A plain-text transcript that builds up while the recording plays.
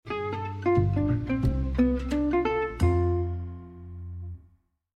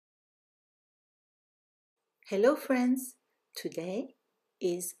Hello friends, today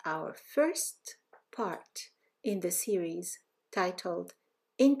is our first part in the series titled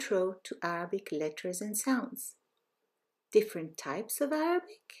Intro to Arabic Letters and Sounds. Different types of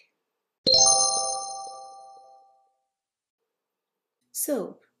Arabic?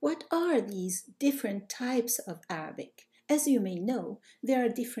 So, what are these different types of Arabic? As you may know, there are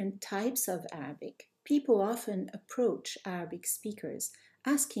different types of Arabic. People often approach Arabic speakers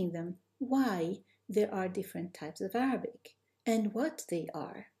asking them why there are different types of Arabic and what they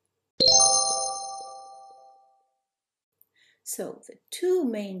are. So, the two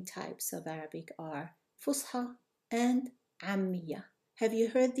main types of Arabic are Fusha and Ammiya. Have you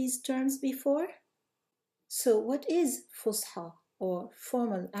heard these terms before? So, what is Fusha or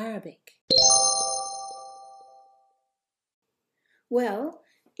formal Arabic? Well,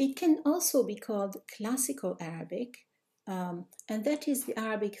 it can also be called classical Arabic, and that is the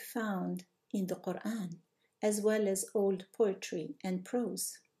Arabic found in the Quran, as well as old poetry and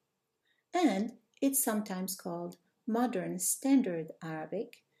prose. And it's sometimes called modern standard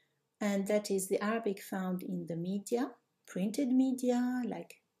Arabic, and that is the Arabic found in the media, printed media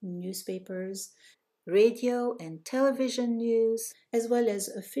like newspapers, radio and television news, as well as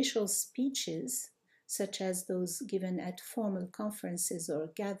official speeches such as those given at formal conferences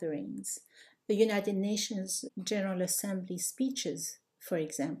or gatherings, the United Nations General Assembly speeches, for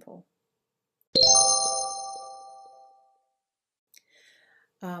example.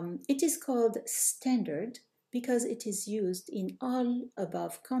 It is called standard because it is used in all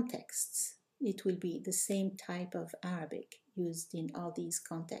above contexts. It will be the same type of Arabic used in all these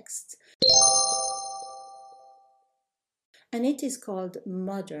contexts. And it is called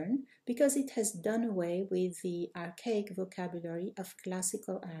modern because it has done away with the archaic vocabulary of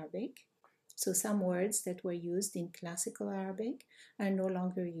classical Arabic. So some words that were used in classical Arabic are no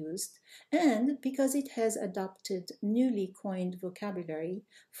longer used, and because it has adopted newly coined vocabulary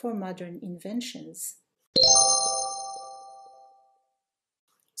for modern inventions.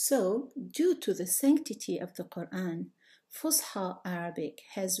 So, due to the sanctity of the Quran, Fusha Arabic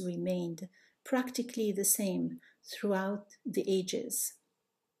has remained practically the same throughout the ages.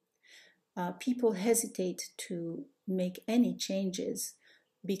 People hesitate to make any changes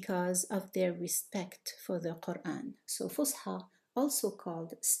because of their respect for the Quran. So Fusha, also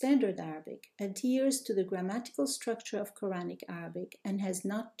called Standard Arabic, adheres to the grammatical structure of Quranic Arabic and has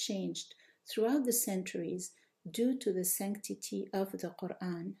not changed throughout the centuries due to the sanctity of the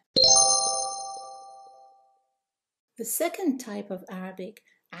Quran. The second type of Arabic,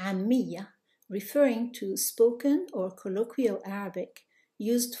 Ammiya, referring to spoken or colloquial Arabic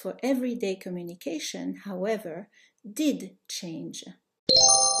used for everyday communication, however, did change.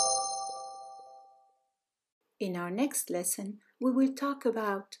 In our next lesson, we will talk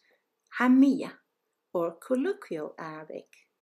about Ammiya, or colloquial Arabic.